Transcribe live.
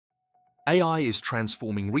AI is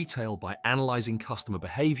transforming retail by analyzing customer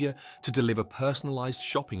behavior to deliver personalized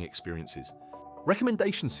shopping experiences.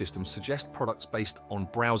 Recommendation systems suggest products based on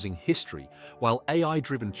browsing history, while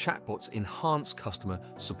AI-driven chatbots enhance customer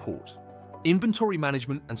support. Inventory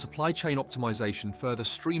management and supply chain optimization further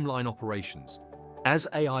streamline operations. As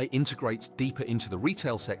AI integrates deeper into the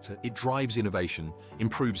retail sector, it drives innovation,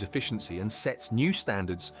 improves efficiency, and sets new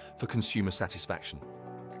standards for consumer satisfaction.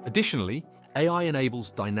 Additionally, AI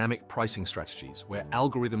enables dynamic pricing strategies where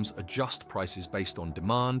algorithms adjust prices based on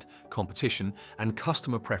demand, competition, and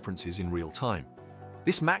customer preferences in real time.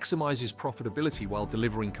 This maximizes profitability while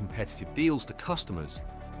delivering competitive deals to customers.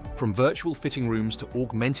 From virtual fitting rooms to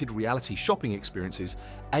augmented reality shopping experiences,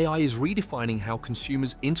 AI is redefining how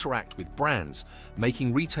consumers interact with brands,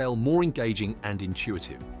 making retail more engaging and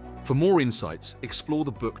intuitive. For more insights, explore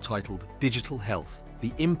the book titled Digital Health: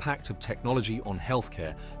 The Impact of Technology on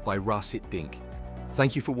Healthcare by Rasit Dinc.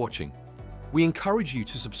 Thank you for watching. We encourage you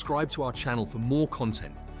to subscribe to our channel for more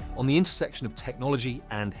content on the intersection of technology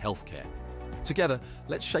and healthcare. Together,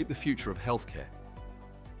 let's shape the future of healthcare.